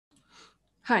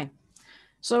Hi.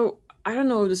 So I don't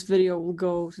know if this video will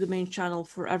go to the main channel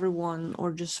for everyone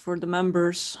or just for the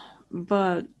members,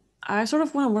 but I sort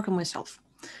of want to work on myself.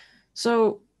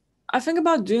 So I think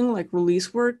about doing like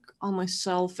release work on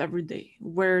myself every day,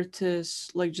 where it is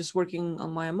like just working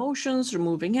on my emotions,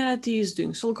 removing entities,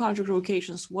 doing soul contract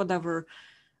revocations, whatever.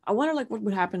 I wonder like what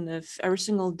would happen if every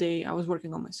single day I was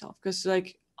working on myself, because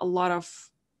like a lot of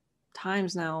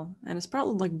times now, and it's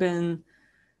probably like been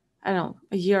I don't know,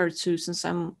 a year or two since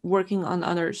I'm working on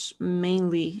others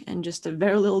mainly and just a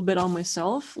very little bit on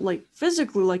myself. Like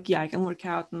physically, like yeah, I can work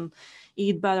out and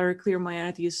eat better, clear my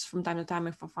entities from time to time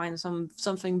if I find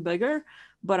something bigger,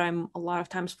 but I'm a lot of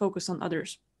times focused on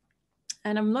others.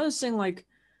 And I'm noticing like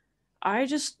I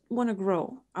just want to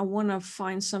grow. I want to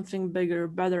find something bigger,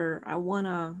 better. I want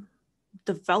to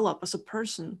develop as a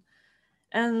person.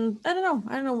 And I don't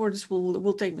know where this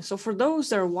will take me. So for those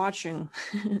that are watching,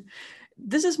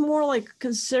 this is more like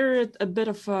consider it a bit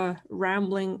of a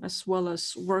rambling as well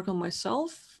as work on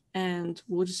myself, and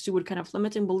we'll just see what kind of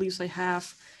limiting beliefs I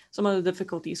have, some other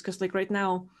difficulties. Because like right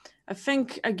now, I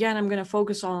think again I'm gonna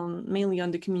focus on mainly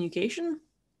on the communication,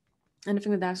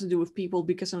 anything that has to do with people,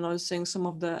 because I'm noticing some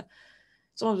of the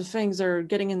things that are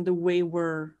getting in the way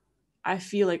where I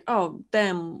feel like, oh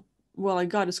damn, well I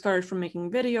got discouraged from making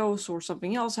videos or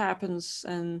something else happens,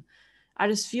 and I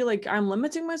just feel like I'm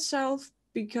limiting myself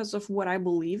because of what I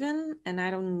believe in, and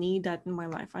I don't need that in my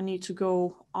life. I need to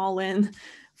go all in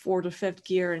for the fifth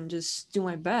gear and just do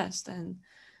my best. And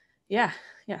yeah,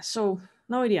 yeah. So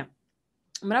no idea.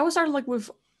 But I would start like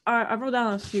with I wrote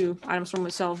down a few items for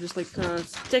myself, just like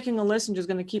taking a list and just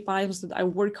gonna keep items that I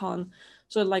work on,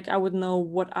 so that, like I would know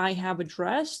what I have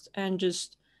addressed and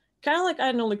just kind of like I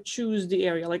don't know, like choose the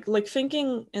area, like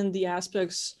thinking in the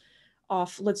aspects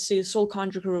of, let's say, soul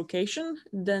contract revocation.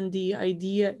 Then the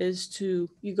idea is to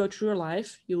you go through your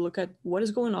life, you look at what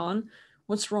is going on,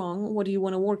 what's wrong, what do you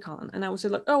want to work on. And I would say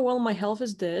like, oh well, my health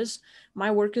is this,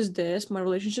 my work is this, my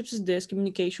relationships is this,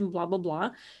 communication, blah blah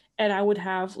blah. And I would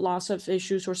have lots of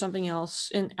issues or something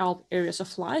else in all areas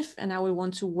of life, and I would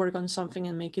want to work on something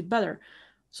and make it better.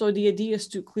 So the idea is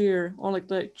to clear, or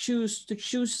like choose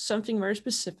something very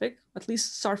specific, at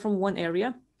least start from one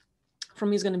area. For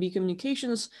me, it's going to be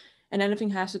communications, and anything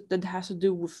that has to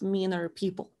do with me and other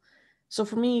people. So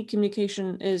for me,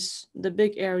 communication is the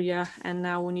big area, and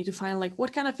now we need to find like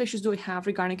what kind of issues do we have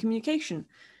regarding communication.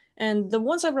 And the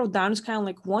ones I wrote down is kind of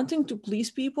like wanting to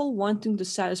please people, wanting to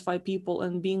satisfy people,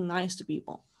 and being nice to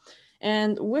people.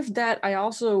 And with that, I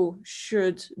also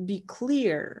should be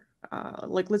clear.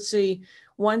 Like, let's say,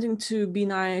 wanting to be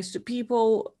nice to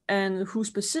people, and who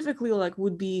specifically like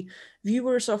would be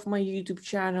viewers of my YouTube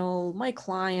channel, my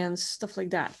clients, stuff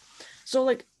like that. So,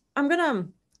 like, I'm gonna.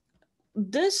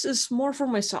 This is more for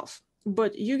myself,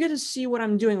 but you get to see what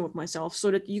I'm doing with myself,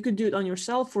 so that you could do it on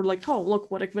yourself. For like, oh,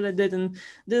 look what Akvila did, and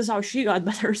this is how she got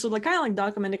better. So, like, kind of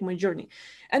like documenting my journey.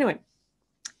 Anyway,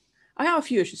 I have a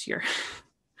few issues here.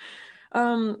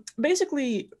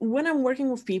 Basically, when I'm working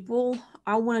with people,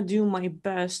 I want to do my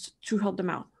best to help them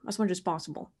out as much as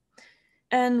possible.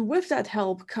 And with that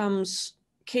help comes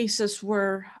cases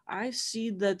where I see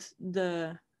that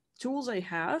the tools I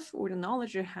have or the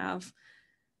knowledge I have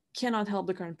cannot help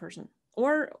the current person.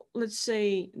 Or let's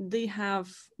say they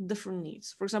have different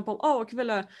needs. For example, oh,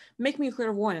 Akvila, make me a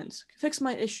clairvoyant, fix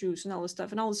my issues and all this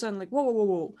stuff. And all of a sudden, like, whoa, whoa,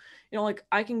 whoa, whoa. Like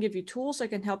I can give you tools, I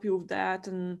can help you with that,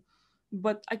 and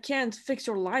but I can't fix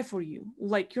your life for you.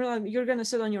 Like you're gonna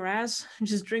sit on your ass,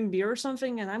 just drink beer or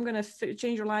something, and I'm gonna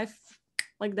change your life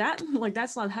like that. Like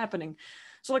that's not happening.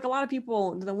 So like a lot of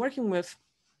people that I'm working with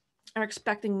are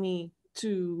expecting me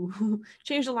to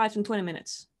change the life in 20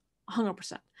 minutes,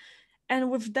 100%.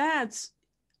 And with that,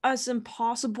 as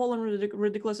impossible and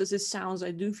ridiculous as it sounds,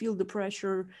 I do feel the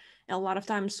pressure. And a lot of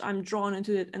times I'm drawn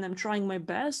into it and I'm trying my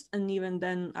best. And even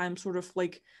then, I'm sort of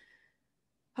like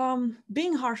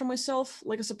being harsh on myself.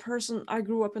 Like as a person, I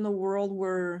grew up in a world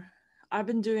where I've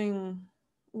been doing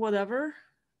whatever.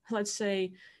 Let's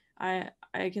say I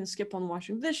can skip on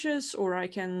washing dishes, or I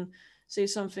can say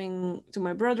something to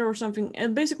my brother or something.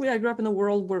 And basically, I grew up in a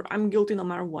world where I'm guilty no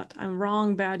matter what. I'm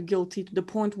wrong, bad, guilty, to the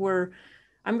point where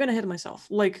I'm gonna hit myself.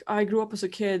 Like I grew up as a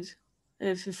kid.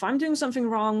 If I'm doing something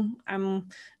wrong,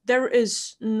 there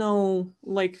is no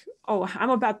like, oh,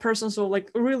 I'm a bad person. So like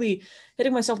really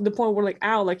hitting myself to the point where like,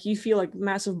 ow, like you feel like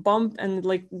massive bump and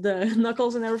like the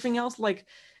knuckles and everything else. Like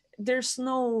there's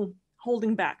no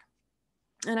holding back.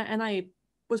 And I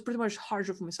was pretty much harsh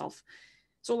with myself.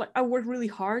 So like I worked really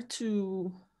hard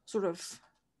to sort of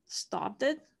stop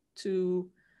it, to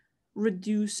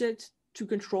reduce it, to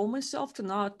control myself, to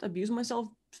not abuse myself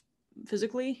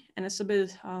physically. And it's a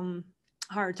bit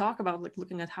hard to talk about, like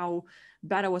looking at how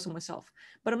bad I was on myself.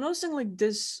 But I'm noticing like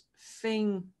this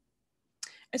thing,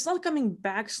 it's not coming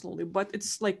back slowly, but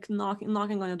it's like knocking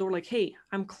on the door, like, hey,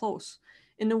 I'm close.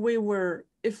 In a way where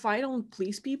if I don't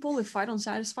please people, if I don't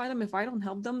satisfy them, if I don't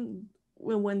help them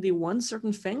when they want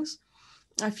certain things,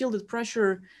 I feel the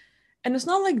pressure. And it's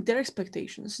not like their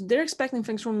expectations. They're expecting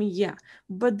things from me, yeah.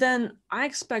 But then I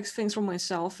expect things from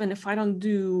myself. And if I don't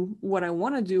do what I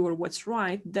want to do or what's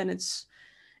right, then it's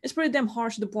pretty damn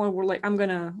harsh to the point where like I'm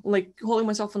gonna like holding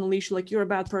myself on a leash, like you're a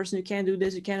bad person, you can't do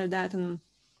this, you can't do that. And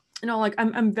like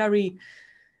I'm very,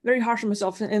 very harsh on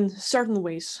myself in certain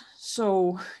ways.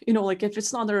 So, like if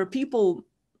it's not there are people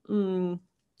mm,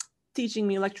 teaching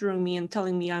me, lecturing me, and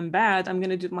telling me I'm bad, I'm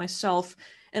gonna do it myself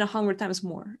and 100 times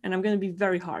more. And I'm gonna be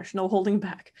very harsh, no holding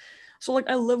back. So like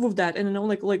I live with that, and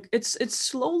like it's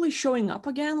slowly showing up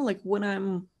again. Like when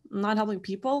I'm not helping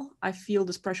people, I feel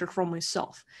this pressure from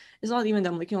myself. It's not even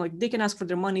them, like like they can ask for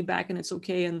their money back and it's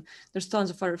okay, and there's tons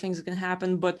of other things that can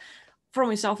happen. But for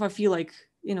myself, I feel like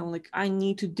like I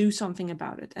need to do something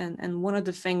about it. And one of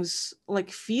the things,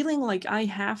 like feeling like I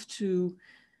have to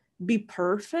be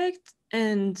perfect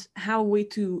and have a way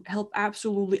to help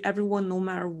absolutely everyone no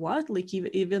matter what, like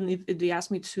even if they ask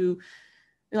me to,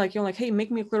 like like, hey, make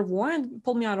me a clairvoyant,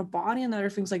 pull me out of body and other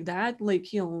things like that, like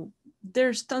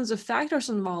there's tons of factors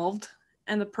involved.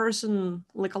 And the person,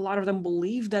 like a lot of them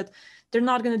believe that they're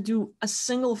not going to do a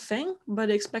single thing, but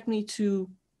they expect me to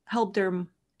help them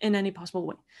in any possible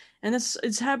way. And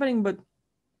it's happening, but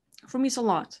for me it's a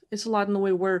lot in the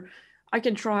way where I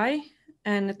can try,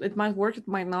 and it might work, it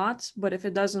might not, but if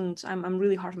it doesn't, I'm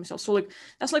really hard on myself. So like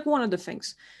that's like one of the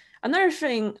things. Another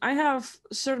thing, I have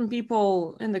certain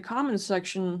people in the comments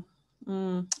section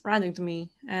ranting to me,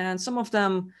 and some of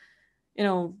them,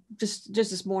 just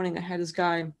this morning I had this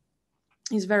guy.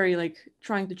 He's very like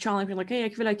trying to challenge me, like, hey, I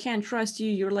feel I can't trust you,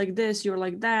 you're like this, you're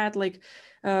like that, like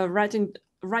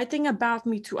writing about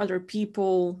me to other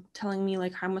people, telling me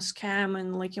like I'm a scam,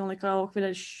 and like like, oh, I feel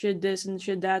I shit this and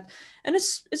shit that. And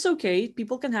it's okay,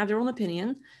 people can have their own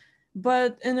opinion.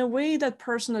 But in a way, that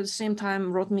person at the same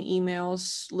time wrote me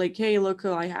emails like, hey, look,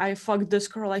 I fucked this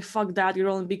girl, I fucked that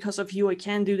girl, and because of you I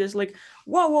can't do this. Like,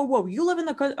 whoa, whoa, whoa, you live in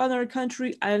another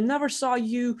country, I never saw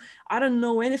you, I don't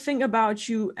know anything about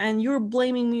you, and you're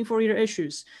blaming me for your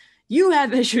issues. You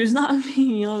have issues, not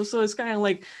me. So it's kind of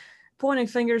like pointing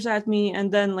fingers at me.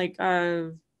 And then like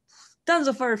tons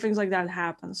of other things like that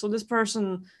happen. So this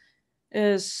person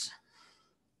is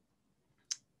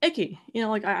icky.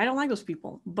 Like I don't like those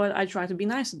people, but I try to be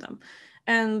nice to them.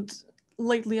 And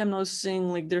lately I'm noticing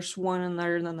like there's one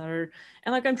another and another.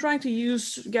 And like I'm trying to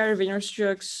use Gary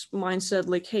Vaynerchuk's mindset,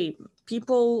 like, hey,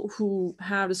 people who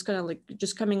have this kind of like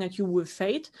just coming at you with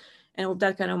fate and with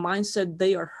that kind of mindset,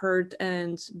 they are hurt,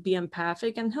 and be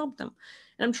empathic and help them.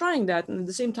 And I'm trying that. And at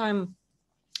the same time,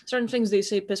 certain things they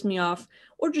say piss me off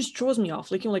or just throws me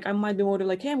off. Like, like I might be motivated,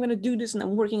 like, hey, I'm gonna do this, and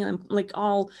I'm working, and I'm like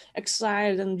all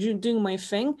excited and doing my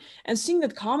thing, and seeing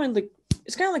that comment, like,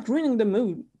 it's kind of like ruining the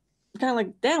mood. Kind of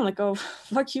like, damn, like, oh,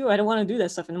 fuck you, I don't want to do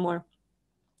that stuff anymore.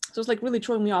 So it's like really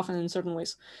throwing me off in certain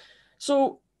ways.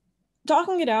 So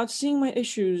talking it out, seeing my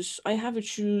issues, I have to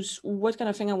choose what kind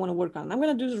of thing I want to work on. I'm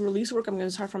gonna do the release work. I'm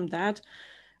gonna start from that.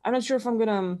 I'm not sure if I'm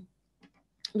gonna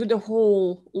do the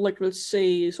whole, like, let's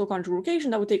say soul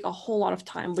conjugation. That would take a whole lot of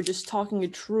time, but just talking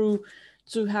it through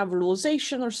to have a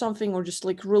realization or something, or just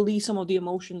like release some of the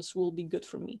emotions, will be good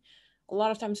for me. A lot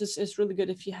of times it's really good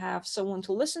if you have someone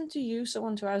to listen to you,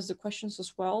 someone to ask the questions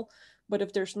as well. But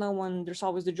if there's no one, there's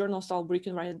always the journal style where you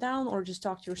can write it down or just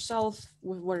talk to yourself,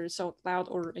 whether it's out loud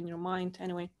or in your mind.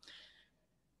 Anyway,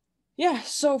 yeah,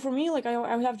 so for me, like,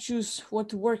 I would have to choose what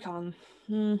to work on.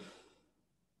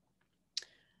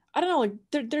 I don't know, like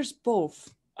there's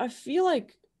both. I feel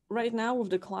like right now with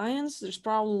the clients, there's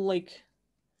probably like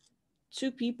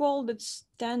two people that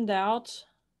stand out.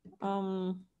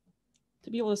 To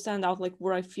be able to stand out, like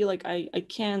where I feel like I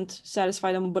can't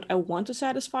satisfy them, but I want to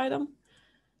satisfy them,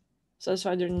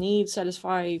 satisfy their needs,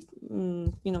 satisfy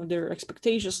their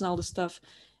expectations and all this stuff.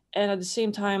 And at the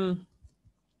same time,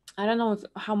 I don't know if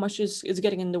how much is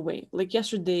getting in the way. Like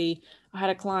yesterday, I had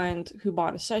a client who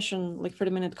bought a session, like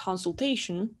 30-minute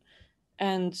consultation.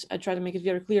 And I try to make it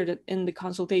very clear that in the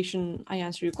consultation, I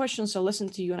answer your questions, I listen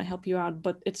to you, and I help you out.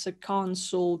 But it's a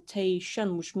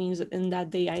consultation, which means that in that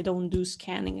day, I don't do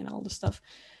scanning and all this stuff.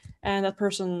 And that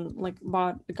person like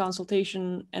bought the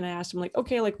consultation, and I asked him like,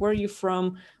 okay, like where are you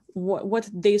from? What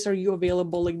days are you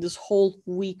available? Like this whole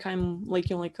week, I'm like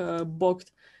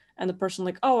booked. And the person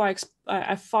like, oh,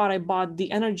 I thought I bought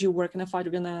the energy work, and I thought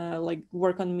you're gonna like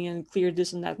work on me and clear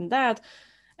this and that and that.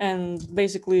 And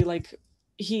basically like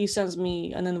he sends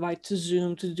me an invite to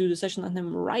Zoom to do the session on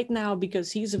him right now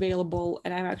because he's available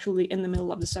and I'm actually in the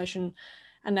middle of the session.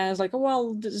 And I was like, oh,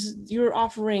 well, you're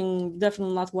offering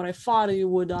definitely not what I thought you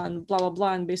would on blah, blah,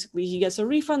 blah. And basically he gets a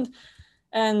refund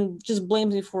and just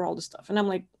blames me for all this stuff. And I'm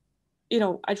like,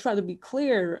 I try to be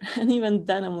clear. And even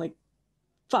then I'm like,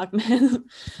 fuck, man.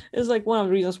 It's like one of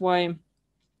the reasons why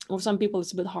with some people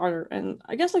it's a bit harder. And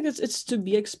I guess like it's to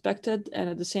be expected. And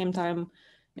at the same time,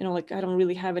 like I don't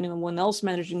really have anyone else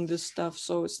managing this stuff.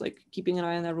 So it's like keeping an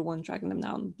eye on everyone, tracking them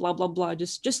down, blah, blah, blah.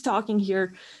 Just talking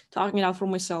here, talking it out for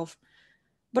myself.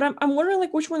 But I'm wondering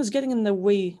like which one is getting in the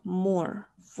way more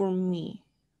for me.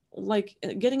 Like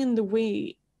getting in the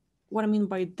way, what I mean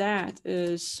by that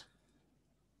is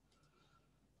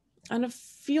I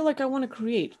feel like I want to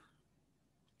create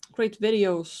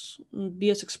videos, be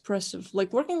as expressive.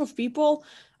 Like working with people,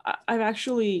 I've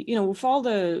actually, with all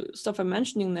the stuff I'm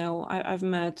mentioning now, I've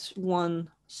met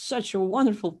such a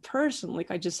wonderful person.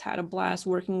 Like I just had a blast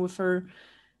working with her,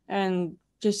 and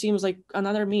just seems like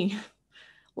another me.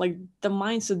 Like the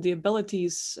mindset, the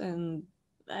abilities, and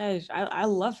I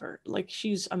love her. Like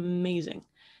she's amazing.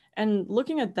 And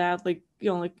looking at that, like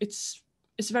like it's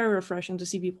very refreshing to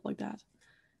see people like that.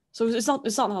 So it's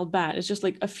not all bad. It's just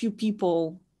like a few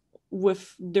people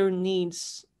with their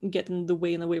needs get in the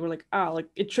way where like like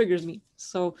it triggers me.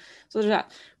 So there's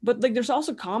that. But like there's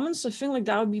also comments. I think like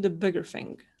that would be the bigger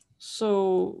thing.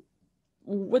 So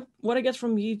what I get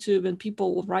from YouTube and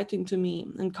people writing to me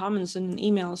and comments and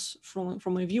emails from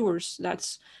my viewers, I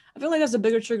feel like that's the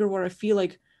bigger trigger where I feel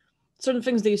like certain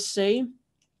things they say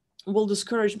will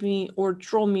discourage me or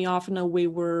throw me off in a way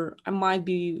where I might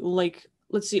be like,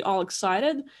 let's see, all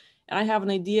excited and I have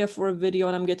an idea for a video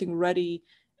and I'm getting ready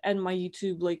and my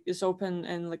YouTube like is open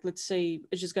and like let's say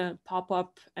it's just gonna pop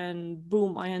up and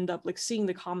boom, I end up like seeing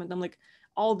the comment. I'm like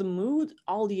all the mood,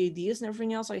 all the ideas and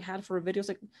everything else I had for a video is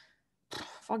like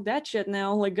fuck that shit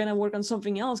now, like gonna work on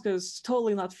something else because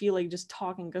totally not feel like just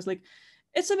talking because like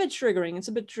it's a bit triggering. It's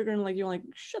a bit triggering, like you're like,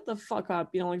 shut the fuck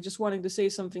up, like just wanting to say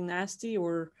something nasty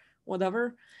or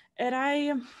whatever. And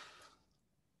I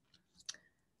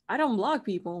don't block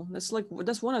people. That's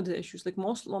one of the issues. Like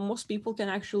most people can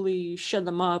actually shut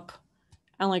them up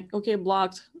and like, okay,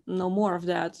 blocked, no more of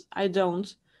that. I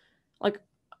don't. Like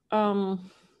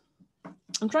I'm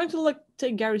trying to like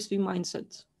take Gary's V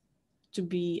mindset to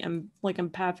be like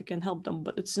empathic and help them,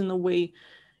 but it's in a way,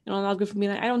 not good for me.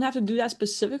 I don't have to do that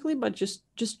specifically, but just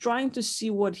trying to see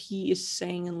what he is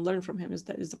saying and learn from him is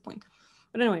the point.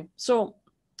 But anyway, so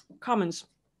comments.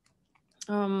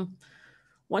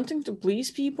 Wanting to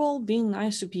please people, being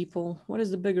nice to people. What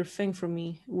is the bigger thing for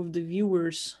me with the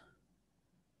viewers?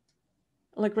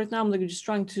 Like right now, I'm like just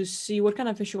trying to see what kind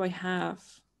of issue I have.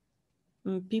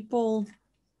 People,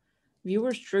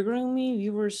 viewers triggering me,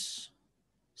 viewers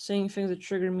saying things that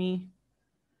trigger me.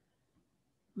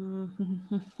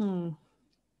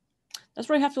 That's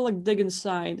where I have to like dig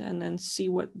inside and then see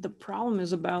what the problem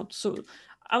is about. So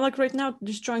I'm like right now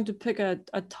just trying to pick a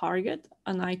target,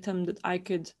 an item that I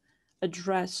could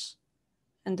address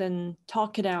and then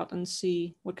talk it out and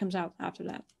see what comes out after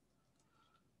that.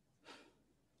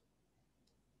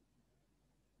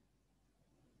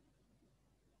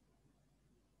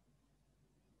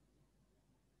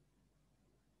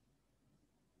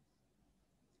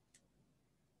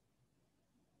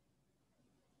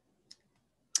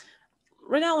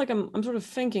 Right now, like I'm sort of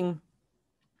thinking,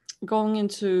 going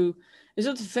into, is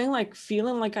it the thing like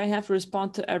feeling like I have to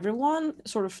respond to everyone?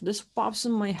 Sort of this pops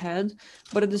in my head,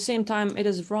 but at the same time, it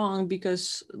is wrong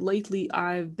because lately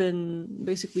I've been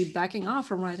basically backing off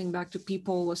from writing back to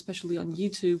people, especially on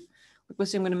YouTube. Like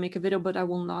let's say I'm going to make a video, but I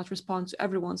will not respond to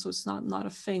everyone, so it's not a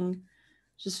thing.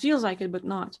 It just feels like it, but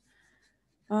not.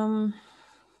 Trying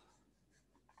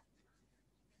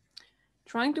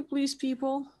to please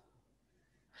people.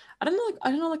 I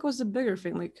don't know like what's the bigger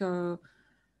thing. Like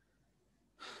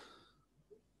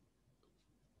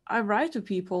I write to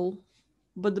people,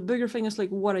 but the bigger thing is like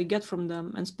what I get from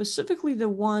them, and specifically the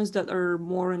ones that are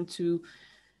more into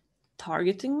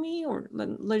targeting me or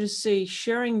let's just say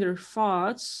sharing their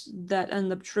thoughts that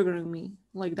end up triggering me.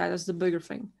 Like that is the bigger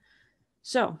thing.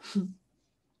 So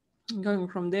going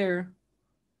from there.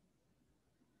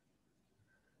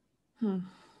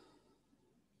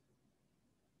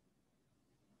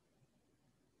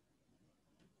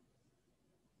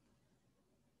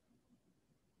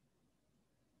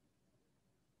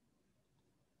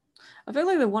 I feel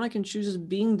like the one I can choose is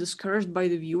being discouraged by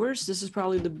the viewers. This is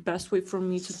probably the best way for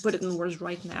me to put it in words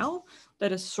right now.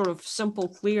 That is sort of simple,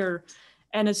 clear,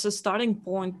 and it's a starting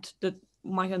point that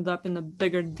might end up in a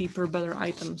bigger, deeper, better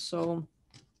item. So,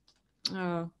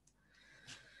 yeah.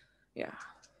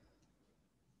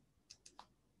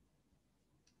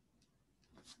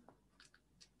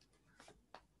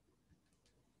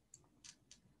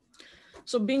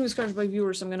 So being discouraged by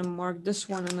viewers, I'm gonna mark this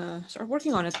one and start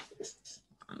working on it.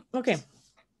 Okay,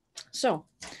 so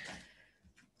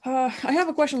I have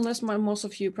a question list. Most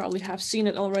of you probably have seen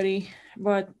it already,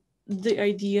 but the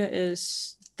idea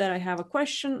is that I have a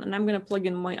question and I'm gonna plug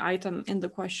in my item in the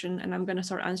question and I'm gonna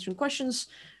start answering questions,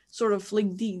 sort of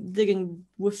like digging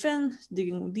within,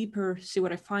 digging deeper, see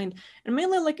what I find, and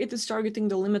mainly like it is targeting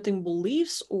the limiting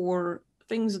beliefs or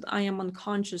things that I am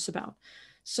unconscious about.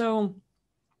 So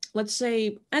let's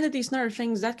say entities and other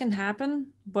things that can happen,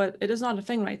 but it is not a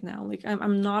thing right now. Like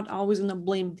I'm not always gonna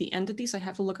blame the entities. I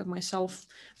have to look at myself,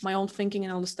 my own thinking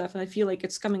and all this stuff, and I feel like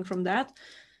it's coming from that.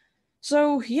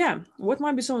 So yeah, what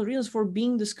might be some of the reasons for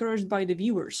being discouraged by the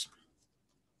viewers?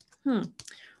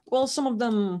 Well, some of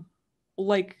them,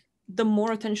 like the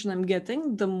more attention I'm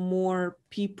getting, the more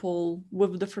people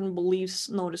with different beliefs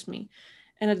notice me.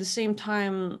 And at the same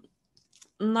time,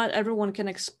 not everyone can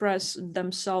express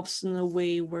themselves in a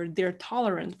way where they're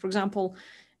tolerant. For example,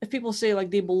 if people say like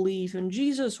they believe in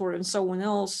Jesus or in someone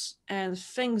else and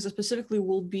things that specifically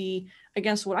will be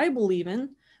against what I believe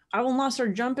in, I will not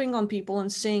start jumping on people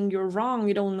and saying you're wrong,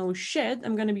 you don't know shit.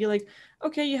 I'm gonna be like,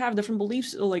 okay, you have different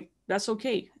beliefs, like that's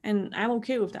okay. And I'm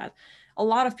okay with that. A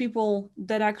lot of people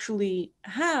that actually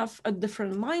have a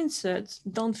different mindset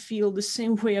don't feel the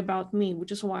same way about me,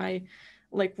 which is why,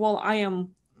 like, while I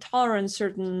am tolerant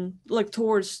certain like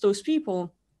towards those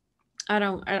people, I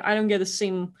don't get the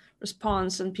same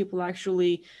response, and people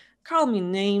actually call me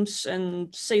names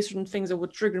and say certain things that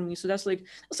would trigger me. So that's like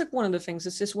one of the things.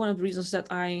 It's just one of the reasons that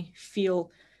I feel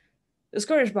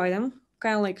discouraged by them,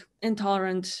 kind of like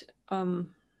intolerant,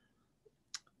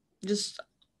 just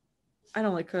I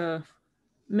don't like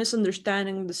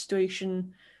misunderstanding the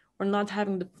situation or not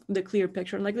having the clear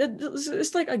picture. And like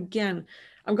it's like, again,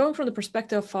 I'm going from the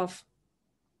perspective of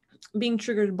being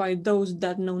triggered by those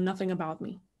that know nothing about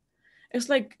me. It's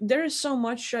like there is so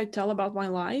much I tell about my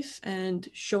life and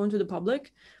shown to the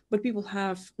public, but people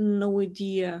have no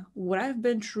idea what I've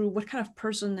been through, what kind of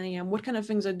person I am, what kind of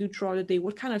things I do throughout the day,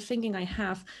 what kind of thinking I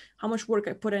have, how much work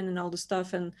I put in, and all this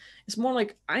stuff. And it's more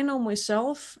like I know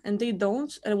myself and they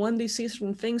don't. And when they say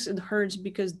certain things, it hurts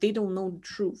because they don't know the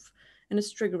truth, and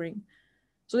it's triggering.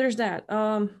 So there's that.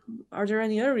 Are there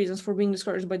any other reasons for being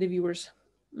discouraged by the viewers?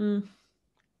 Mm.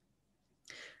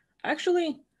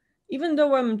 Actually, even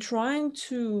though I'm trying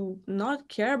to not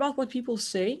care about what people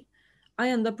say, I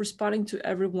end up responding to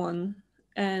everyone,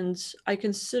 and I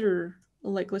consider,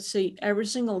 like, let's say every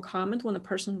single comment when a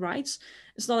person writes.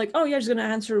 It's not like, oh yeah, just gonna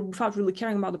answer without really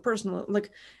caring about the person.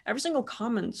 Like every single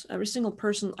comment, every single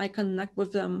person, I connect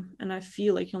with them, and I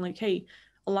feel like, like, hey,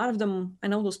 a lot of them, I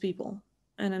know those people,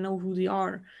 and I know who they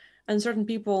are, and certain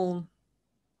people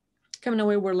come in a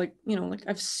way where, like, like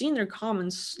I've seen their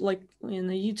comments, like in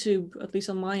the YouTube, at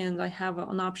least on my end, I have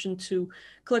an option to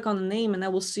click on the name and I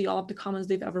will see all of the comments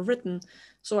they've ever written.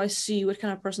 So I see what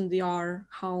kind of person they are,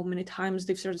 how many times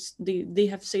they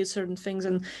have said certain things.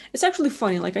 And it's actually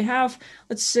funny. Like I have,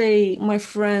 let's say, my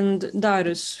friend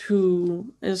Darius,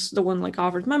 who is the one like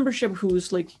offered membership,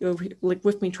 who's like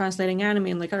with me translating anime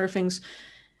and like other things.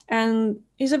 And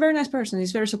he's a very nice person.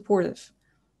 He's very supportive.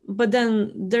 But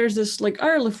then there's this like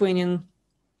other Lithuanian,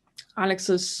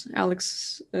 Alex,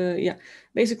 yeah,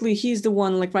 basically he's the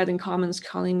one like writing comments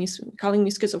calling me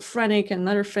schizophrenic and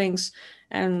other things,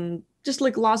 and just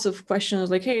like lots of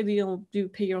questions like, hey, do you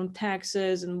pay your own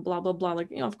taxes and blah blah blah.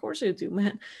 Like, of course I do,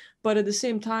 man. But at the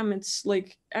same time, it's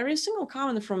like every single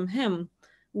comment from him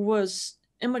was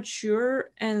immature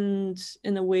and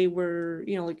in a way where,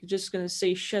 like, just gonna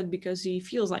say shit because he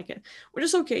feels like it, which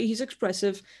is okay. He's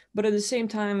expressive, but at the same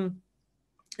time,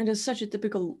 it is such a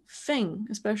typical thing,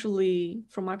 especially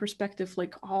from my perspective.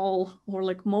 Like all or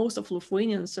like most of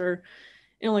Lithuanians are,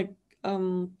 like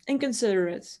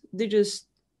inconsiderate. They just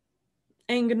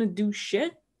ain't gonna do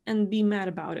shit and be mad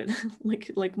about it.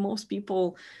 like most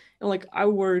people, like I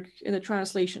work in a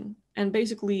translation, and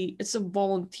basically it's a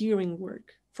volunteering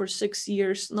work for 6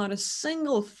 years, not a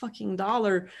single fucking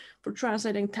dollar for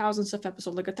translating thousands of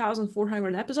episodes, like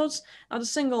 1,400 episodes, not a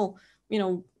single,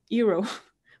 euro.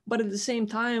 But at the same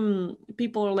time,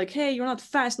 people are like, hey, you're not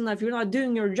fast enough, you're not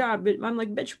doing your job. But I'm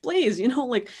like, bitch, please,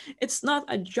 like, it's not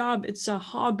a job, it's a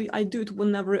hobby. I do it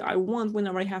whenever I want,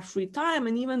 whenever I have free time.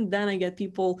 And even then I get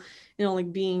people,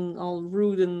 like being all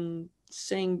rude and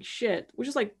saying shit, which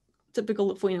is like typical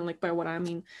Lithuanian, like by what I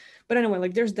mean. But anyway,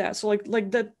 like there's that. So like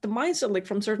the mindset, like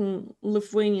from certain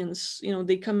Lithuanians,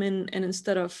 they come in and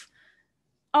instead of,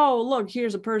 oh look,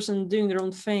 here's a person doing their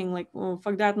own thing, like, oh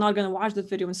fuck that, not gonna watch the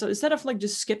video. And so instead of like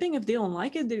just skipping if they don't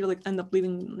like it, they like end up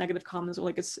leaving negative comments, or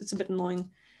like it's a bit annoying.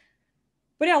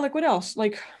 But yeah, like what else?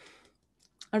 Like,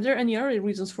 are there any other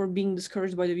reasons for being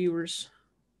discouraged by the viewers?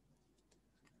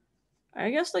 I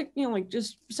guess like, you know, like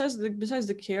just besides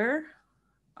the care,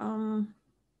 um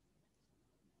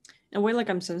in a way like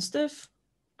I'm sensitive.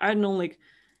 I don't know, like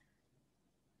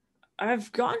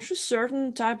I've gone through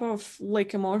certain type of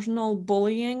like emotional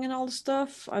bullying and all the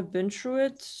stuff. I've been through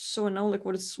it, so I know like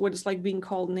what it's like being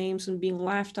called names and being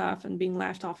laughed off and being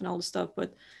laughed off and all the stuff.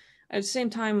 But at the same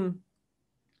time,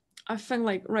 I think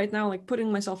like right now, like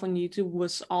putting myself on YouTube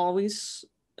was always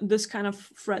this kind of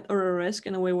threat or a risk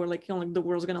in a way where like, you know, like the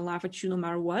world's gonna laugh at you no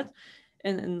matter what,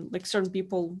 and like certain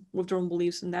people with their own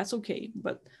beliefs, and that's okay.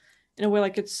 But in a way,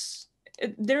 like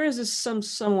there is this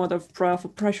somewhat of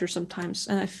pressure sometimes,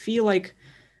 and I feel like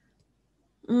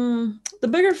the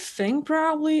bigger thing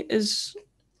probably is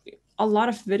a lot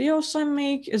of videos I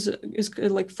make is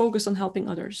like focused on helping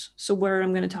others. So where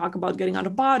I'm going to talk about getting out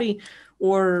of body,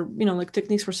 or you know, like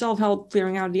techniques for self help,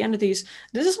 clearing out the entities.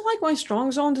 This is like my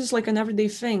strong zone. This is like an everyday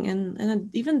thing, and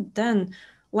even then,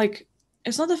 like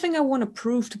it's not the thing I want to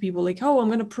prove to people. Like, oh, I'm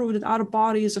going to prove that out of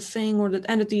body is a thing, or that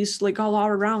entities like all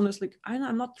are around us. Like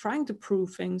I'm not trying to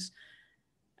prove things,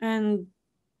 and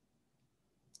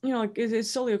you know, like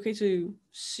it's totally okay to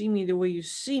see me the way you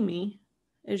see me.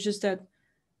 It's just that,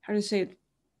 how to say it,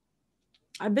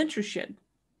 I've been through shit.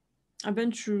 I've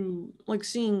been through like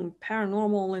seeing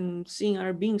paranormal and seeing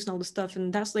other beings and all this stuff,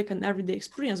 and that's like an everyday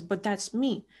experience, but that's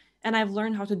me. And I've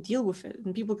learned how to deal with it.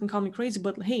 And people can call me crazy,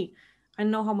 but hey, I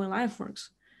know how my life works.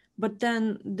 But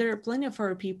then there are plenty of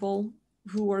other people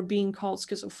who are being called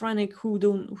schizophrenic, who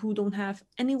don't have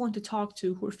anyone to talk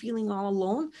to, who are feeling all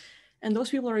alone. And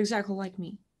those people are exactly like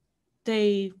me.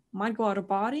 They might go out of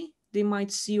body, they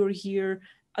might see or hear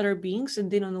other beings,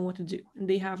 and they don't know what to do. And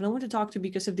they have no one to talk to,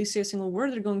 because if they say a single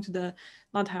word, they're going to the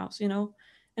nut house, you know?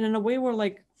 And in a way where,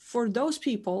 like, for those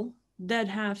people that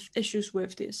have issues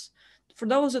with this, for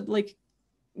those that, like,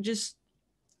 just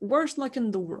worst luck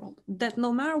in the world, that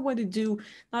no matter what they do,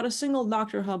 not a single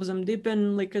doctor helps them. They've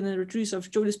been like in the retreats of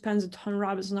Joe Dispenza, Tony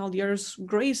Robbins, and all the others.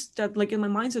 Grace, that like in my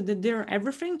mindset that they're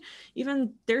everything,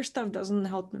 even their stuff doesn't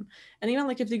help them. And even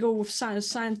like if they go with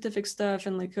scientific stuff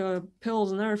and like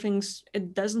pills and other things,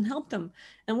 it doesn't help them.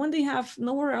 And when they have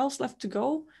nowhere else left to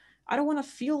go, I don't want to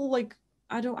feel like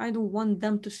I don't want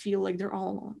them to feel like they're all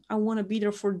alone. I want to be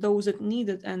there for those that need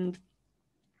it. And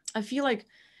I feel like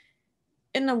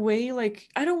in a way, like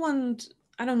I don't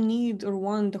need or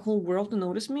want the whole world to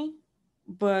notice me,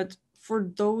 but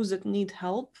for those that need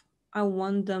help, I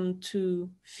want them to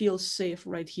feel safe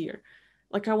right here.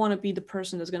 Like I want to be the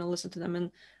person that's going to listen to them.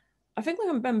 And I think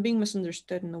like I'm being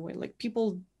misunderstood in a way. Like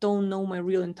people don't know my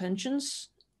real intentions,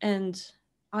 and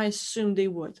I assume they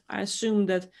would. I assume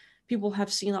that people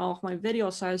have seen all of my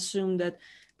videos. I assume that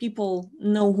people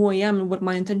know who I am and what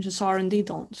my intentions are, and they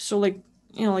don't. So like,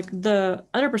 you know, like the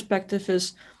other perspective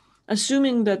is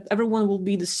assuming that everyone will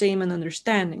be the same and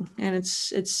understanding, and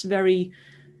it's very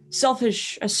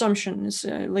selfish assumption. It's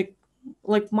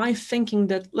like my thinking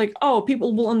that like, oh,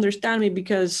 people will understand me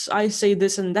because I say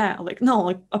this and that. Like no,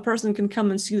 like a person can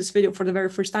come and see this video for the very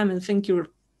first time and think you're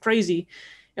crazy,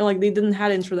 and like they didn't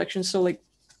have introduction. So like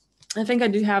I think I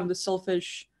do have the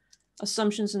selfish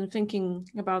assumptions and thinking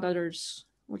about others,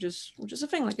 which is a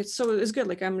thing. Like it's good.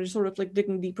 Like I'm just sort of like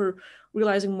digging deeper,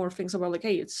 realizing more things about like,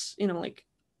 hey, it's, you know, like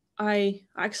I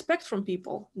expect from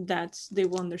people that they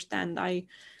will understand. I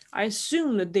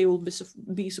assume that they will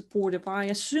be supportive. I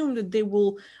assume that they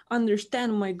will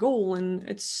understand my goal, and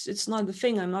it's not the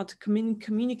thing. I'm not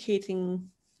communicating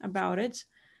about it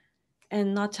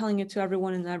and not telling it to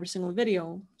everyone in every single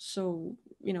video. So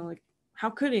you know, like how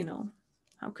could they know?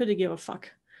 How could they give a fuck?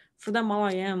 For them, all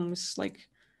I am is like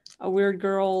a weird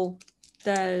girl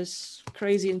that is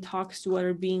crazy and talks to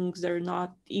other beings that are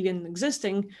not even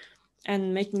existing,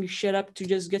 and making shit up to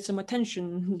just get some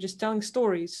attention, just telling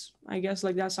stories. I guess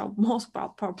like that's how most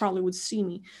probably would see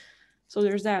me. So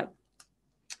there's that.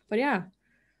 But yeah,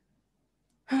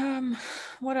 um,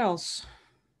 what else?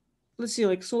 Let's see.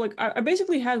 Like so, like I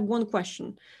basically had one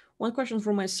question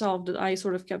for myself that I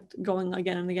sort of kept going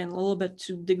again and again a little bit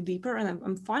to dig deeper, and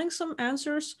I'm finding some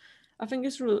answers. I think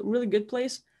it's a really good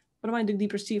place, but I might dig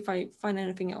deeper, see if I find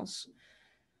anything else.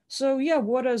 So yeah,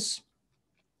 what does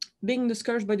being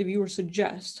discouraged by the viewer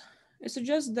suggest? It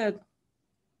suggests that,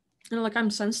 you know, like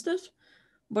I'm sensitive,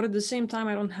 but at the same time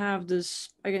I don't have this,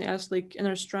 I guess, like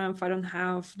inner strength. I don't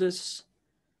have this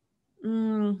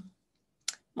mm,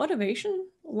 motivation.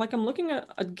 Like I'm looking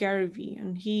at Gary Vee,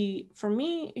 and he, for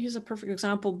me, he's a perfect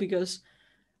example because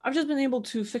I've just been able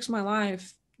to fix my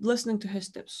life listening to his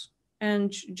tips.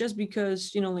 And just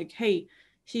because, you know, like, hey,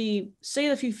 he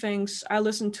said a few things, I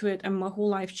listened to it and my whole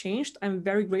life changed. I'm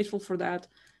very grateful for that.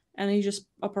 And he's just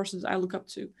a person that I look up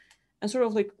to. And sort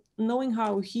of like knowing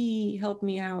how he helped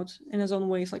me out in his own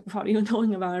ways, like without even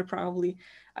knowing about it probably,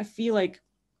 I feel like,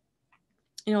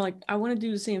 you know, like I want to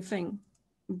do the same thing,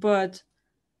 but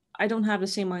I don't have the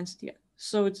same mindset yet.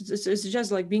 So it's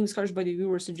just like being discouraged by the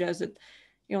viewers suggests that,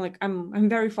 you know, like I'm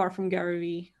very far from Gary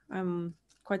Vee. I'm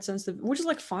quite sensitive, which is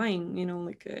like fine, you know,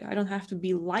 like I don't have to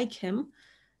be like him,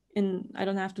 and I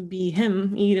don't have to be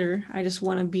him either. I just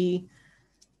want to be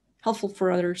helpful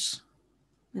for others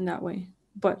in that way.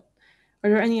 But are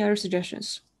there any other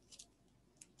suggestions?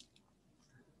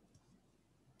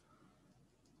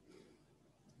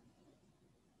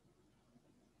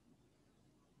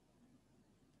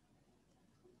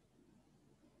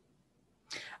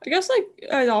 I guess like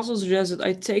I'd also suggest that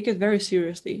I take it very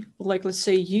seriously. Like let's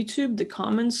say YouTube, the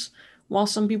comments, while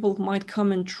some people might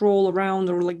come and troll around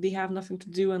or like they have nothing to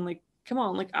do and like come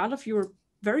on, like out of your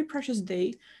very precious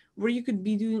day where you could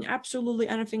be doing absolutely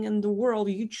anything in the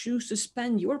world, you choose to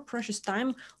spend your precious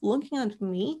time looking at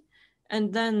me,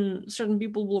 and then certain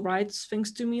people will write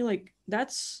things to me like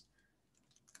that's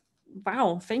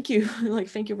wow, thank you. Like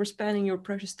thank you for spending your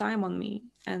precious time on me.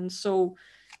 And so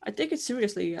I take it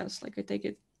seriously, yes. Like I take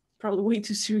it probably way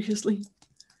too seriously.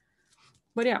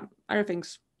 But yeah, other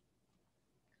things.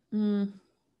 Mm.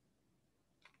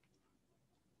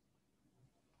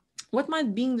 What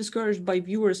might being discouraged by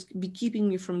viewers be keeping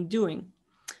me from doing?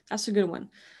 That's a good one.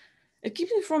 It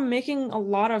keeps me from making a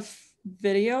lot of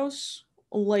videos.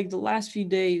 Like the last few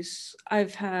days,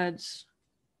 I've had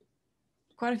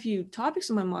quite a few topics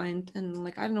in my mind, and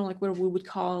like I don't know, like what we would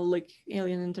call like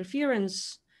alien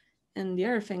interference and the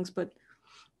other things, but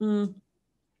mm,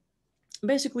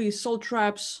 basically soul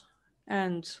traps,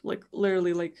 and like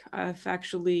literally like I've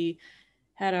actually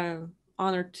had a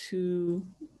honor to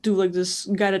do like this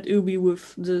guided ubi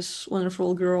with this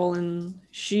wonderful girl, and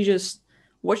she just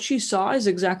what she saw is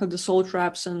exactly the soul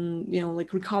traps, and you know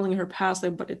like recalling her past,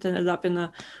 like, but it ended up in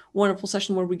a wonderful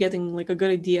session where we're getting like a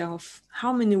good idea of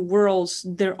how many worlds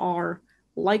there are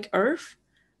like earth,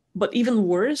 but even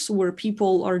worse where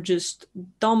people are just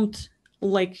dumped,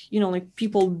 like you know like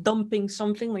people dumping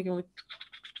something like, you know, like,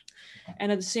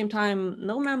 and at the same time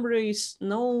no memories,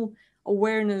 no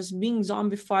awareness, being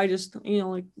zombified, just you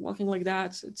know like walking like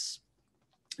that.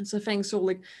 It's a thing. So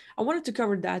like I wanted to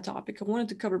cover that topic. I wanted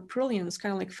to cover Prillians,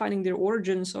 kind of like finding their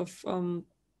origins of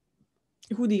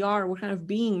who they are, what kind of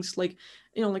beings, like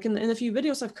you know like in a few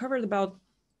videos I've covered about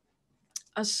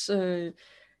us,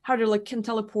 how they like can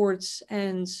teleport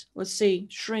and let's say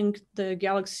shrink the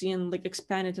galaxy and like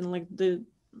expand it, and like the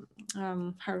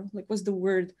how like what's the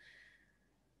word,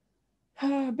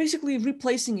 basically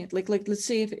replacing it, like let's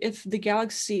say if the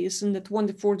galaxy is in that 1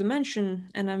 to 4 dimension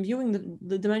and I'm viewing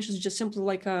the dimensions just simply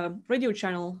like a radio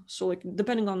channel, so like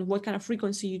depending on what kind of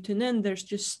frequency you tune in there's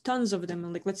just tons of them,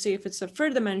 and like let's say if it's a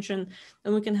third dimension,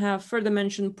 then we can have third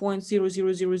dimension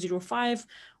 0.00005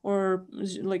 or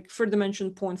like third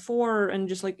dimension 0.4, and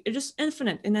just like it's just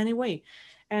infinite in any way.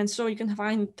 And so you can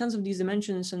find tons of these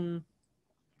dimensions, and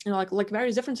you know like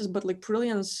various differences, but like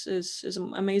Brilliance is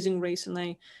an amazing race, and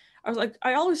I was like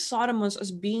I always saw them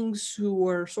as beings who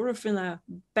were sort of in a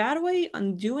bad way,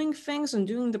 undoing things and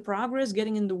doing the progress,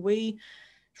 getting in the way,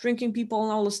 shrinking people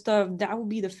and all the stuff. That would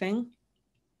be the thing.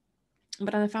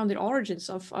 But then I found the origins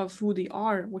of who they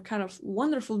are, what kind of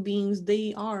wonderful beings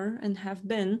they are and have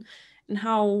been, and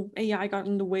how AI got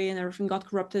in the way and everything got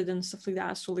corrupted and stuff like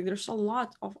that. So like there's a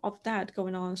lot of that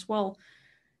going on as well.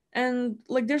 And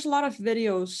like there's a lot of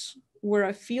videos where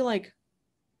I feel like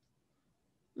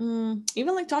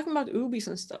even like talking about Ubis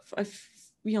and stuff,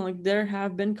 you know like there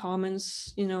have been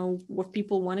comments, you know, with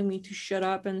people wanting me to shut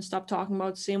up and stop talking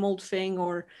about the same old thing,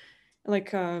 or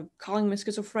like calling me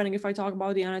schizophrenic if I talk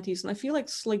about the entities. And I feel like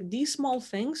it's like these small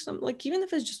things, like even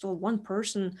if it's just one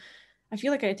person, I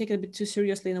feel like I take it a bit too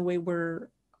seriously in a way where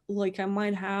like I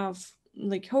might have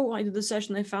like, oh, I did this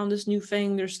session, I found this new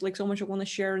thing, there's like so much I want to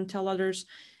share and tell others,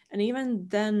 and even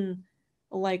then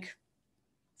like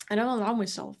I don't allow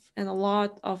myself. And a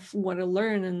lot of what I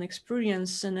learn and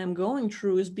experience and I'm going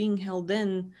through is being held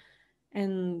in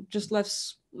and just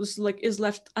is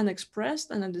left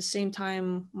unexpressed. And at the same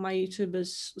time, my YouTube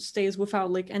stays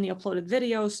without like any uploaded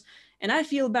videos. And I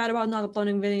feel bad about not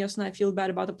uploading videos, and I feel bad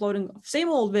about uploading same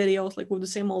old videos, like with the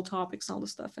same old topics and all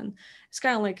this stuff. And it's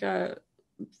kind of like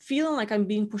feeling like I'm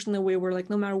being pushed in a way where like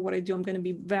no matter what I do, I'm gonna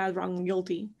be bad, wrong, and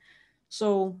guilty.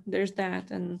 So there's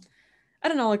that. And I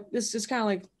don't know, like this is kind of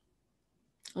like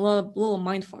a little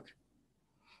mind fuck.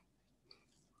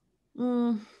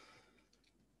 Mm.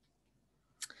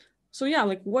 So yeah,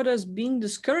 like what does being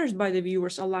discouraged by the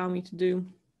viewers allow me to do?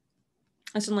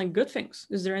 As in like good things.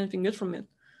 Is there anything good from it?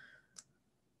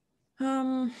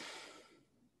 Um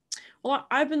Well,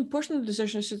 I've been pushed into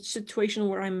this situation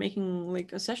where I'm making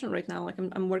like a session right now. Like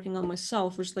I'm working on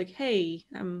myself. It's like, hey,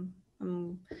 I'm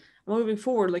moving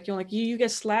forward. Like like you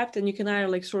get slapped and you can either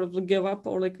like sort of give up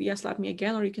or like yeah slap me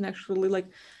again, or you can actually like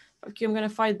okay I'm gonna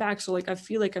fight back. So like I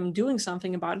feel like I'm doing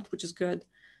something about it, which is good,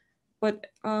 but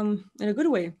in a good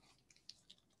way.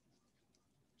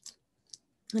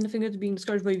 And I think that's being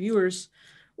discouraged by viewers.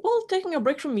 Well, taking a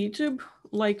break from YouTube,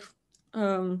 like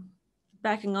um,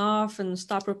 backing off and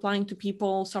stop replying to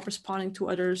people, stop responding to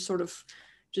others, sort of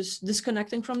just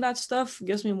disconnecting from that stuff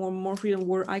gives me more freedom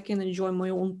where I can enjoy my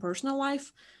own personal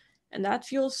life, and that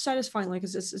feels satisfying. Like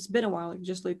it's been a while. Like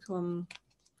just like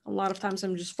a lot of times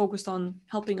I'm just focused on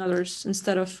helping others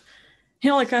instead of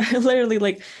like I literally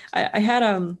like I had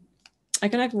I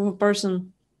connected with a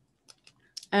person,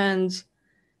 and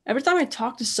every time I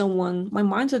talk to someone, my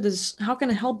mindset is, how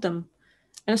can I help them?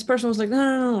 And this person was like,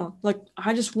 no. Like,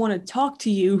 I just want to talk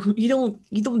to you. You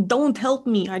don't help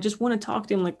me. I just want to talk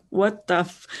to him. Like, what the?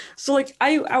 So like,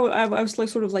 I was like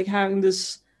sort of like having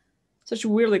this such a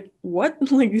weird like,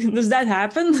 what? Like, does that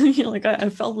happen? Like I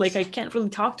felt like I can't really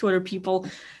talk to other people,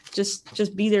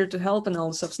 just be there to help and all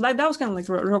this stuff. So that was kind of like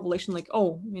a revelation. Like,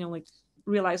 oh, like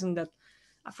realizing that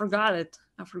I forgot it.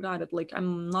 I forgot it. Like,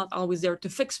 I'm not always there to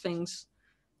fix things,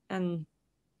 and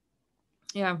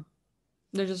yeah,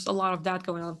 there's just a lot of that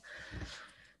going on.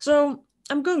 So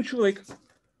I'm going through like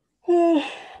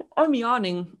I'm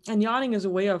yawning, and yawning is a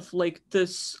way of like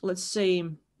this, let's say,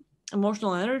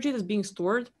 emotional energy that's being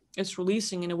stored. It's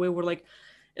releasing in a way where like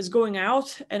it's going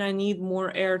out, and I need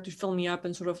more air to fill me up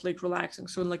and sort of like relaxing.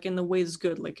 So like in the way it's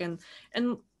good, like and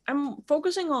I'm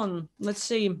focusing on, let's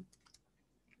say,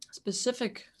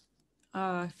 specific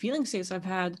feeling states I've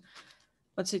had,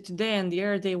 let's say today and the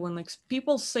other day, when like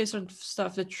people say certain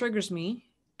stuff that triggers me,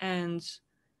 and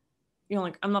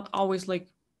like I'm not always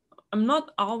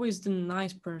the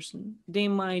nice person. They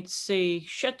might say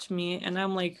shit to me, and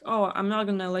I'm like, oh, I'm not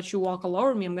gonna let you walk all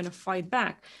over me. I'm gonna fight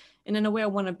back, and in a way, I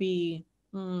want to be,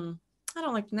 I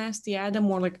don't like nasty at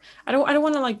them, or like I don't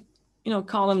want to like,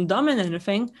 call them dumb and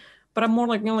anything, but I'm more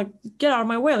like, like get out of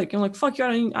my way, like like fuck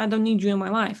you, I don't need you in my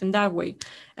life in that way,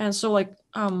 and so like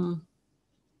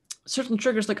certain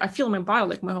triggers, like I feel in my body,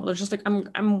 like my whole, there's just like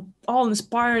I'm all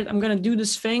inspired, I'm gonna do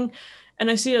this thing, and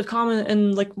I see a comment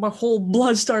and like my whole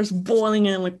blood starts boiling,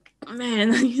 and I'm like,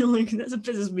 man, like that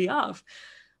pisses me off.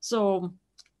 So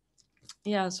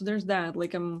yeah, so there's that.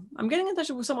 Like I'm getting in touch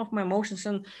with some of my emotions,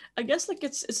 and I guess like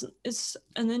it's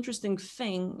an interesting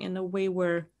thing in a way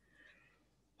where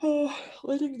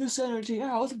letting this energy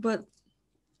out, but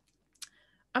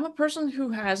I'm a person who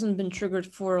hasn't been triggered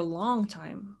for a long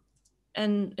time.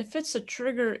 And if it's a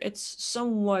trigger, it's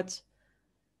somewhat,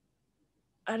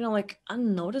 I don't know, like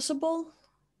unnoticeable,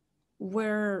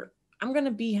 where I'm gonna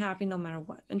be happy no matter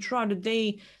what. And throughout the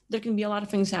day, there can be a lot of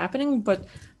things happening, but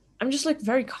I'm just like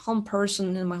very calm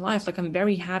person in my life. Like I'm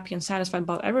very happy and satisfied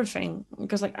about everything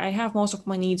because like I have most of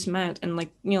my needs met, and like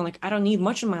like I don't need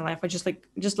much in my life. I just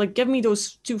like give me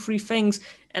those 2 3 things,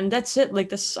 and that's it. Like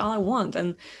that's all I want.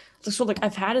 And so like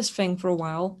I've had this thing for a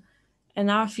while, and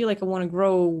now I feel like I want to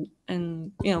grow,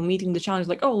 and meeting the challenge.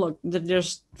 Like, oh look,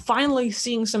 there's finally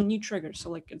seeing some new triggers.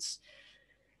 So like it's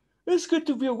good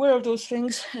to be aware of those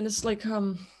things, and it's like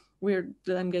weird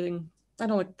that I'm getting, I don't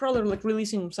know, like probably like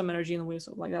releasing some energy in a way.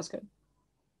 So like that's good.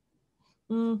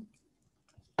 I'm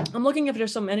looking if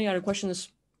there's any other questions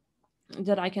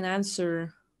that I can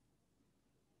answer,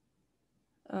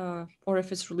 or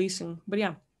if it's releasing. But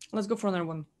yeah, let's go for another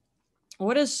one.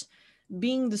 What is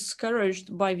being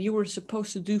discouraged by viewers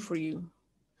supposed to do for you?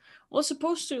 Well, it's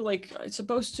supposed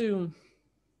to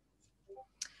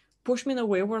push me in a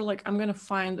way where like I'm gonna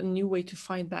find a new way to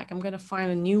fight back. I'm gonna find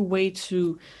a new way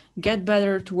to get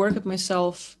better, to work with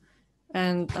myself,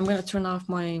 and I'm gonna turn off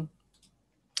my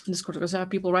Discord because I have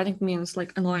people writing to me and it's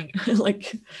like annoying.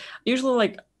 Like usually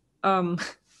like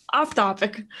off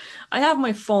topic, I have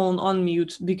my phone on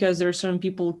mute because there are certain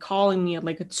people calling me at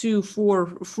like 2,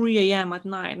 4, 3 a.m. at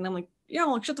night, and I'm like,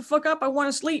 like shut the fuck up, I want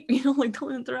to sleep, like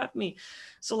don't interrupt me.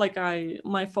 So like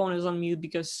my phone is on mute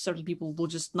because certain people will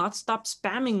just not stop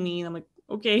spamming me, and I'm like,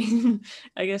 okay.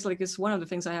 I guess like it's one of the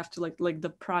things I have to like the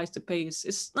price to pay is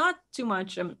it's not too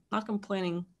much. I'm not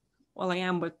complaining. Well, I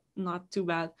am, but not too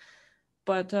bad.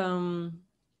 But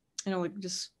like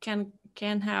just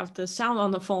can't have the sound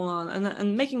on the phone on,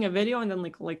 and making a video, and then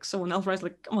like someone else writes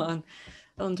like, come on,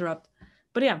 don't interrupt.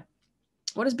 But yeah,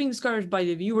 what is being discouraged by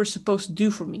the viewer supposed to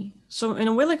do for me? So in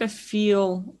a way, like I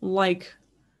feel like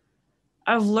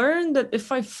I've learned that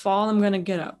if I fall, I'm gonna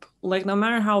get up. like no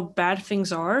matter how bad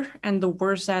things are, and the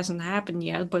worst hasn't happened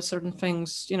yet, but certain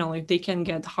things, you know, like they can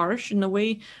get harsh in a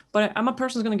way. But I'm a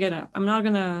person who's gonna get up. I'm not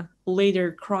gonna lay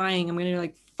there crying. I'm gonna be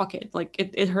like, fuck it. Like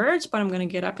it hurts, but I'm gonna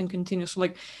get up and continue. So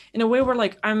like in a way where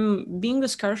like I'm being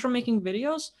discouraged from making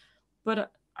videos,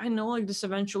 but I know like this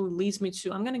eventually leads me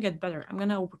to I'm gonna get better. I'm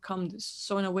gonna overcome this.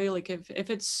 So in a way, like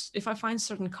if I find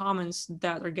certain comments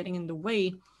that are getting in the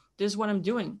way, this is what I'm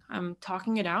doing. I'm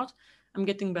talking it out. I'm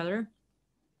getting better,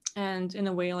 and in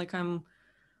a way like I'm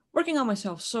working on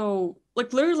myself. So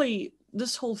like literally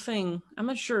this whole thing, I'm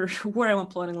not sure where I'm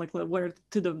uploading, like where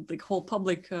to the like whole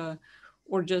public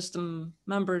or just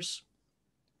members,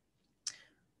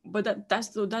 but that's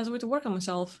the way to work on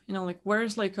myself, you know, like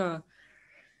where's like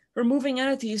removing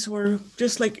entities or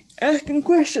just like asking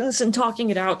questions and talking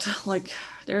it out. Like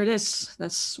there it is.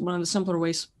 That's one of the simpler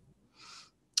ways.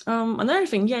 Another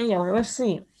thing, yeah, let's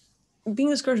see. Being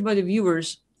discouraged by the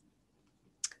viewers,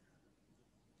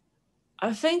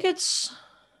 I think it's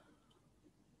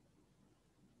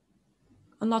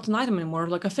not an item anymore.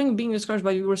 Like I think being discouraged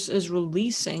by viewers is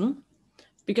releasing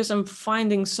because I'm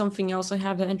finding something else I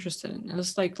have that interest in. And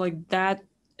it's like that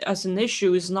as an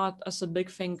issue is not as a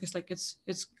big thing because like it's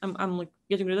I'm like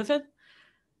getting rid of it.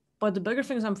 But the bigger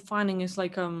things I'm finding is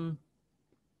like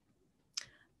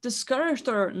discouraged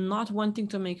or not wanting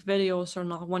to make videos or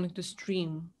not wanting to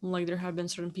stream. Like there have been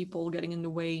certain people getting in the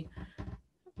way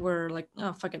where like,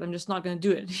 oh fuck it, I'm just not gonna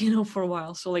do it, you know, for a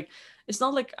while. So like it's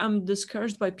not like I'm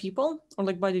discouraged by people or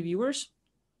like by the viewers.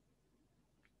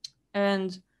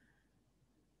 And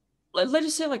let's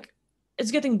just say like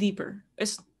it's getting deeper.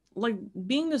 It's like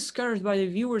being discouraged by the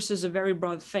viewers is a very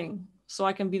broad thing. So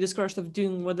I can be discouraged of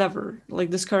doing whatever, like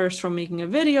discouraged from making a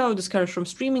video, discouraged from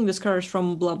streaming, discouraged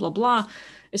from blah blah blah.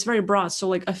 It's very broad. So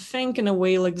like I think in a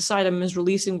way like this item is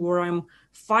releasing where I'm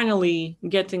finally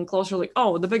getting closer. Like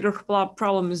oh, the bigger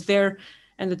problem is there,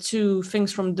 and the two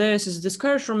things from this is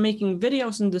discouraged from making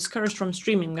videos and discouraged from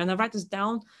streaming. I'm gonna write this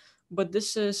down, but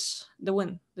this is the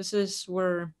win. This is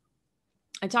where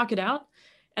I talk it out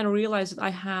and realize that I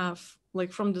have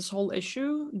like from this whole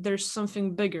issue, there's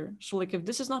something bigger. So like if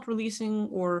this is not releasing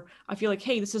or I feel like,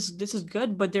 hey, this is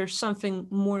good, but there's something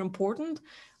more important,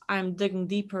 I'm digging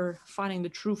deeper, finding the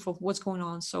truth of what's going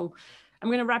on. So I'm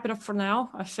gonna wrap it up for now.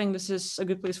 I think this is a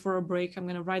good place for a break. I'm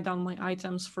gonna write down my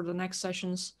items for the next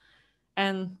sessions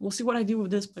and we'll see what I do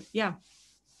with this. But yeah.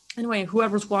 Anyway,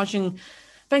 whoever's watching,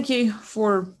 thank you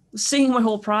for seeing my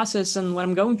whole process and what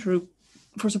I'm going through,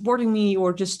 for supporting me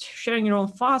or just sharing your own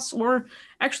thoughts or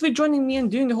actually joining me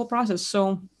and doing the whole process.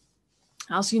 So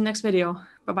I'll see you next video.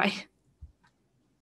 Bye-bye.